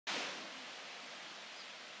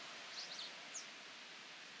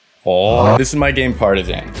Oh. This is my game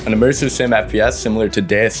Partizan, an immersive sim FPS similar to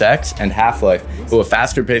Deus Ex and Half-Life, but with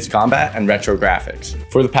faster paced combat and retro graphics.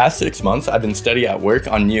 For the past 6 months, I've been steady at work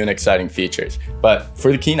on new and exciting features, but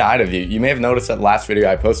for the keen-eyed of you, you may have noticed that the last video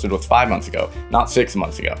I posted was 5 months ago, not 6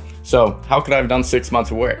 months ago. So how could I have done 6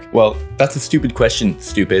 months of work? Well, that's a stupid question,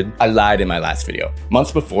 stupid. I lied in my last video.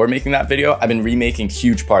 Months before making that video, I've been remaking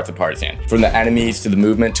huge parts of Partizan. From the enemies to the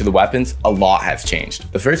movement to the weapons, a lot has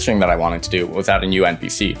changed. The first thing that I wanted to do was add a new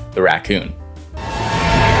NPC, the Raccoon.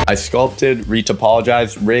 I sculpted,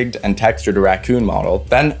 retopologized, rigged, and textured a Raccoon model.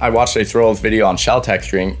 Then I watched a Thrill's video on shell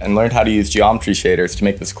texturing and learned how to use geometry shaders to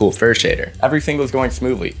make this cool fur shader. Everything was going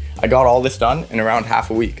smoothly. I got all this done in around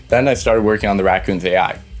half a week. Then I started working on the Raccoon's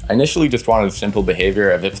AI. I initially just wanted a simple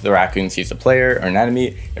behavior of if the Raccoon sees a player or an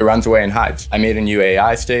enemy, it runs away and hides. I made a new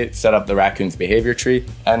AI state, set up the Raccoon's behavior tree,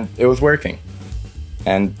 and it was working.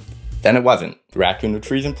 And then it wasn't. The Raccoon would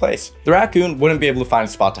freeze in place. The Raccoon wouldn't be able to find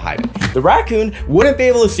a spot to hide in. The Raccoon wouldn't be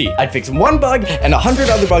able to see. I'd fix one bug and 100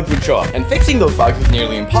 other bugs would show up. And fixing those bugs was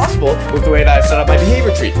nearly impossible with the way that I set up my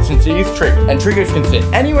behavior tree, since they use triggers. And triggers can sit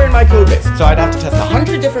anywhere in my codebase. So I'd have to test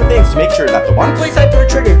 100 different things to make sure that the one place I threw a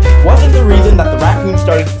trigger wasn't the reason that the Raccoon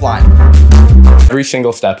started flying. Every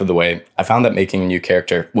single step of the way, I found that making a new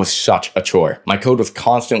character was such a chore. My code was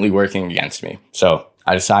constantly working against me. So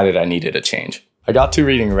I decided I needed a change. I got to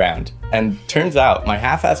reading around, and turns out my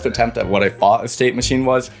half-assed attempt at what I thought a state machine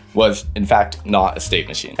was in fact not a state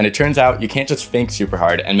machine. And it turns out you can't just think super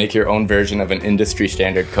hard and make your own version of an industry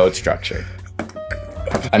standard code structure.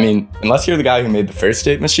 I mean, unless you're the guy who made the first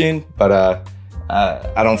state machine, but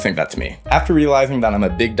I don't think that's me. After realizing that I'm a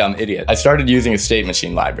big dumb idiot, I started using a state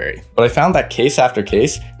machine library. But I found that case after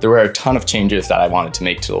case, there were a ton of changes that I wanted to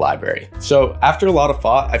make to the library. So after a lot of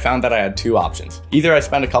thought, I found that I had two options. Either I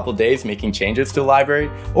spend a couple days making changes to the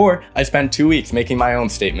library, or I spend 2 weeks making my own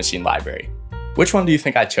state machine library. Which one do you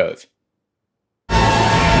think I chose?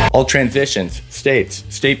 All transitions, states,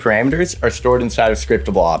 state parameters are stored inside of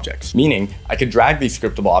scriptable objects, meaning I could drag these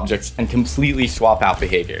scriptable objects and completely swap out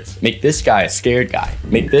behaviors. Make this guy a scared guy.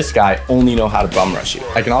 Make this guy only know how to bum rush you.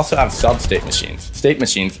 I can also have sub-state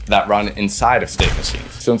machines that run inside of state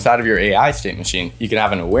machines. So inside of your AI state machine, you can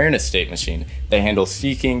have an awareness state machine that handles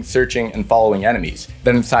seeking, searching, and following enemies.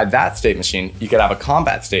 Then inside that state machine, you could have a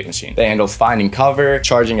combat state machine that handles finding cover,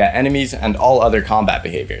 charging at enemies, and all other combat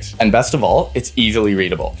behaviors. And best of all, it's easily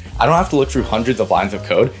readable. I don't have to look through hundreds of lines of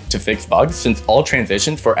code to fix bugs, since all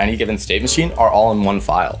transitions for any given state machine are all in one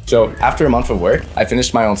file. So after a month of work, I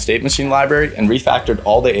finished my own state machine library and refactored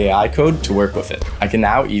all the AI code to work with it. I can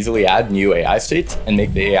now easily add new AI states and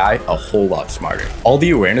make the AI a whole lot smarter. All the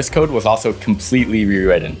awareness code was also completely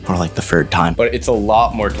rewritten for like the third time, but it's a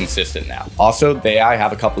lot more consistent now. Also, the AI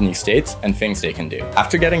have a couple new states and things they can do.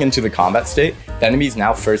 After getting into the combat state, the enemies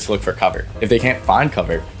now first look for cover. If they can't find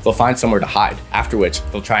cover, they'll find somewhere to hide, after which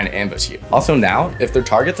they'll try and ambush you. Also now, if their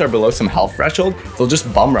targets are below some health threshold, they'll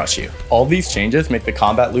just bum rush you. All these changes make the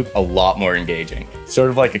combat loop a lot more engaging, sort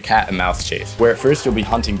of like a cat and mouse chase, where at first you'll be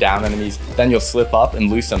hunting down enemies, then you'll slip up and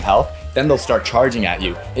lose some health, then they'll start charging at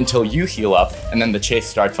you until you heal up, and then the chase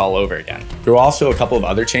starts all over again. There were also a couple of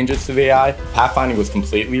other changes to the AI. Pathfinding was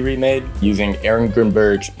completely remade using Aaron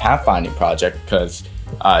Grunberg's pathfinding project, because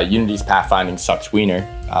Unity's pathfinding sucks wiener.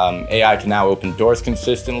 AI can now open doors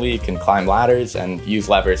consistently, can climb ladders, and use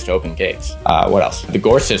levers to open gates. What else? The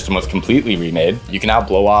gore system was completely remade. You can now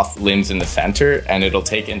blow off limbs in the center, and it'll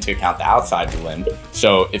take into account the outside of the limb.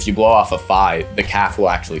 So if you blow off a thigh, the calf will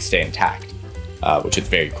actually stay intact, which is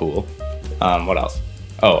very cool. What else?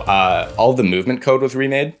 All the movement code was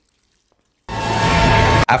remade.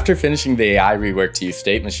 After finishing the AI rework to use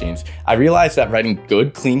state machines, I realized that writing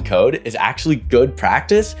good, clean code is actually good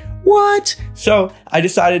practice. What? So I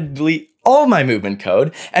decided to delete all my movement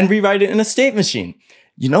code and rewrite it in a state machine.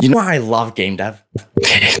 You know why I love game dev?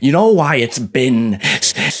 You know why it's been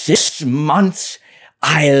 6 months?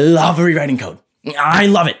 I love rewriting code. I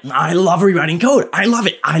love it. I love rewriting code. I love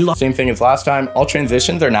it. Same thing as last time, all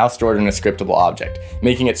transitions are now stored in a scriptable object,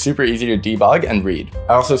 making it super easy to debug and read.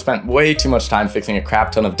 I also spent way too much time fixing a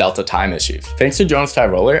crap ton of delta time issues. Thanks to Jonas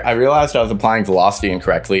Tyroller, I realized I was applying velocity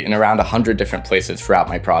incorrectly in around 100 different places throughout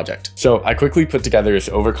my project. So I quickly put together this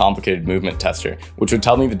overcomplicated movement tester, which would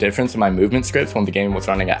tell me the difference in my movement scripts when the game was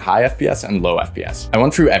running at high FPS and low FPS. I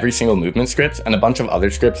went through every single movement script and a bunch of other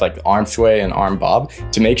scripts like arm sway and arm bob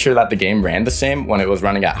to make sure that the game ran the same when it was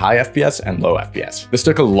running at high FPS and low FPS. This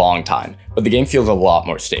took a long time, but the game feels a lot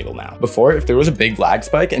more stable now. Before, if there was a big lag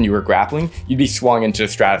spike and you were grappling, you'd be swung into the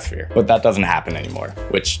stratosphere, but that doesn't happen anymore,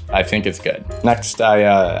 which I think is good. Next,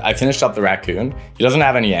 I finished up the Raccoon. He doesn't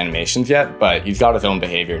have any animations yet, but he's got his own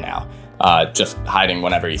behavior now. just hiding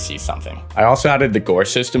whenever he sees something. I also added the gore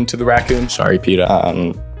system to the Raccoon. Sorry, Peter.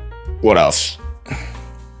 What else?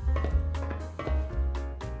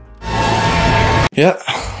 Yeah,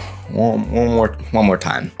 one more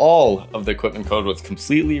time. All of the equipment code was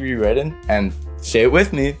completely rewritten and, say it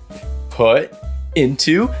with me, put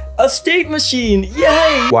into a state machine.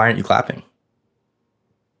 Yay! Why aren't you clapping?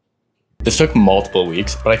 This took multiple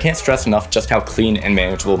weeks, but I can't stress enough just how clean and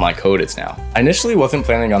manageable my code is now. I initially wasn't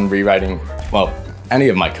planning on rewriting, well, any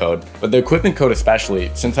of my code, but the equipment code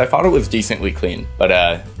especially, since I thought it was decently clean.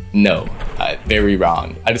 But no, very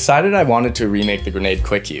wrong. I decided I wanted to remake the grenade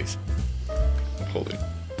quick use. Hold it.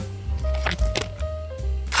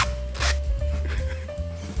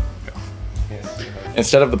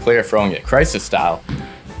 Instead of the player throwing it Crisis style,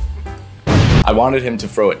 I wanted him to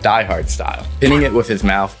throw it Die Hard style, pinning it with his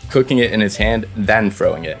mouth, cooking it in his hand, then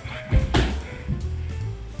throwing it.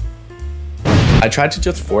 I tried to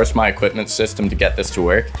just force my equipment system to get this to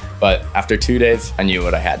work, but after 2 days, I knew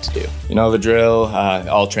what I had to do. You know the drill,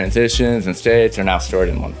 all transitions and states are now stored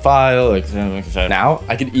in one file. Now,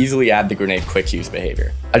 I could easily add the grenade quick use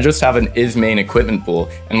behavior. I just have an isMain equipment pool,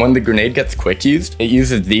 and when the grenade gets quick used, it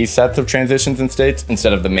uses these sets of transitions and states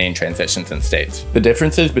instead of the main transitions and states. The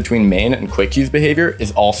differences between main and quick use behavior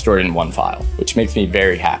is all stored in one file, which makes me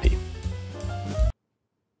very happy.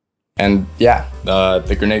 And yeah,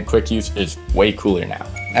 the grenade quick use is way cooler now.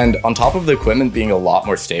 And on top of the equipment being a lot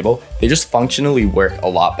more stable, they just functionally work a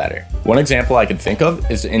lot better. One example I could think of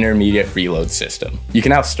is the intermediate reload system. You can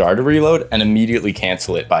now start a reload and immediately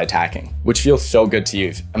cancel it by attacking, which feels so good to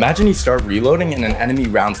use. Imagine you start reloading and an enemy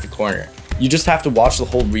rounds the corner. You just have to watch the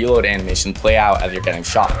whole reload animation play out as you're getting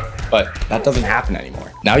shot, but that doesn't happen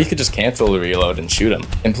anymore. Now you could just cancel the reload and shoot him.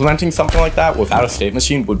 Implementing something like that without a state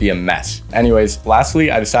machine would be a mess. Anyways, lastly,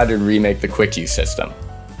 I decided to remake the quick use system.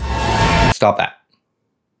 Stop that.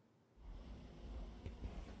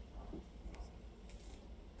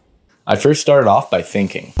 I first started off by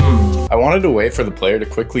thinking. I wanted a way for the player to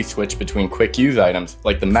quickly switch between quick use items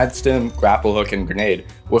like the med stim, grapple hook, and grenade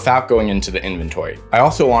without going into the inventory. I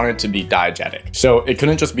also wanted it to be diegetic, so it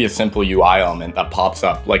couldn't just be a simple UI element that pops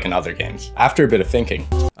up like in other games. After a bit of thinking,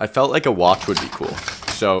 I felt like a watch would be cool,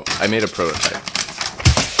 so I made a prototype.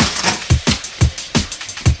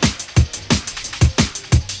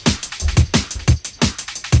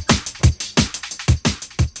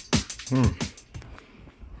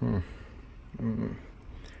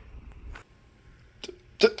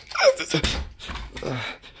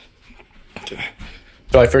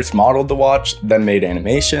 So I first modeled the watch, then made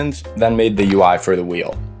animations, then made the UI for the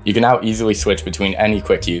wheel. You can now easily switch between any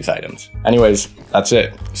quick use items. Anyways, that's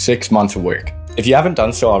it. 6 months of work. If you haven't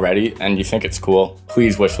done so already and you think it's cool,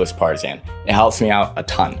 please wishlist Partizan. It helps me out a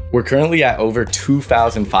ton. We're currently at over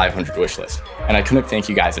 2,500 wishlists, and I couldn't thank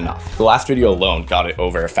you guys enough. The last video alone got it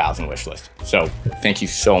over 1,000 wishlists, so thank you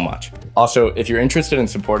so much. Also, if you're interested in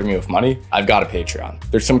supporting me with money, I've got a Patreon.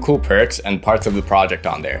 There's some cool perks and parts of the project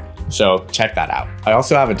on there, so check that out. I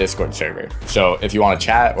also have a Discord server, so if you want to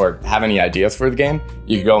chat or have any ideas for the game,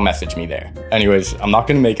 you can go message me there. Anyways, I'm not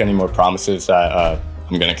going to make any more promises that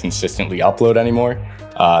I'm going to consistently upload anymore.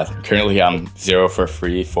 Currently, I'm 0 for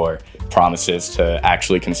free for promises to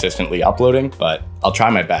actually consistently uploading, but I'll try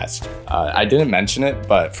my best. I didn't mention it,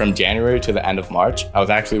 but from January to the end of March, I was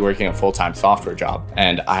actually working a full-time software job,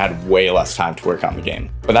 and I had way less time to work on the game.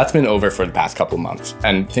 But that's been over for the past couple months,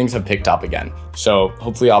 and things have picked up again. So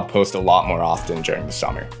hopefully I'll post a lot more often during the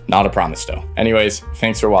summer. Not a promise though. Anyways,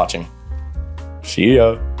 thanks for watching. See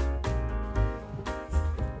ya.